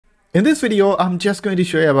In this video, I'm just going to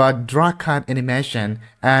show you about drag card animation,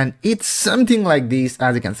 and it's something like this.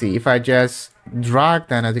 As you can see, if I just drag,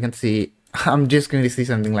 then as you can see, I'm just going to see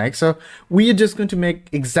something like so. We are just going to make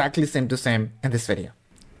exactly same to same in this video.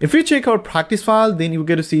 If you check our practice file, then you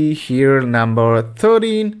get to see here number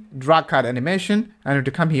 13 drag card animation. I need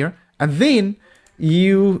to come here, and then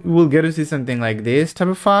you will get to see something like this type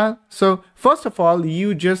of file. So first of all,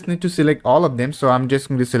 you just need to select all of them. So I'm just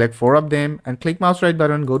going to select 4 of them and click mouse right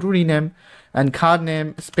button, go to rename, and card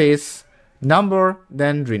name space number,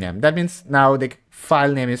 then rename. That means now the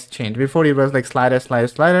file name is changed. Before it was like slider.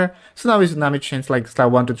 So now it's changed like slide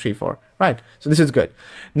 1 2 3 4. Right. So this is good.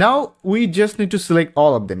 Now we just need to select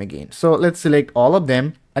all of them again. So let's select all of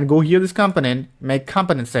them and go here, this component, make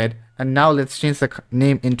component set, and now let's change the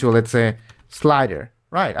name into, let's say, slider.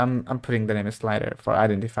 Right, I'm putting the name as slider for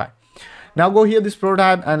identify. Now go here, this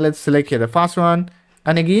prototype, and let's select here the first one,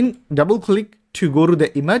 and again double click to go to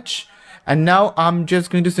the image, and now I'm just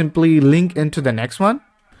going to simply link into the next one,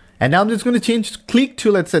 and now I'm just going to change click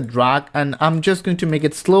to, let's say, drag, and I'm just going to make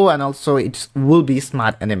it slow, and also it will be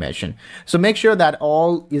smart animation. So make sure that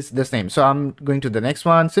all is the same. So I'm going to the next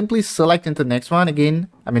one, simply select into the next one again.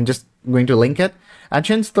 just going to link it and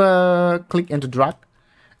change the click into drag,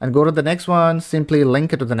 and go to the next one, simply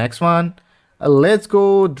link it to the next one. Let's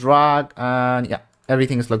go drag, and yeah,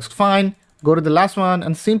 everything looks fine. Go to the last one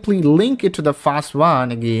and simply link it to the first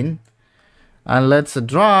one again, and let's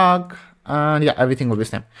drag, and yeah, everything will be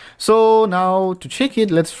same. So now to check it,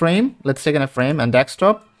 let's take in a frame and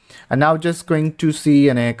desktop, and now just going to see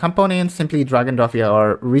in a component, simply drag and drop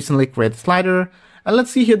your recently created slider, and let's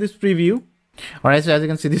see here this preview. All right, so as you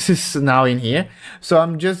can see, this is now in here. So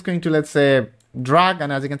I'm just going to, let's say, drag,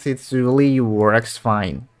 and as you can see, it really works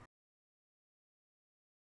fine.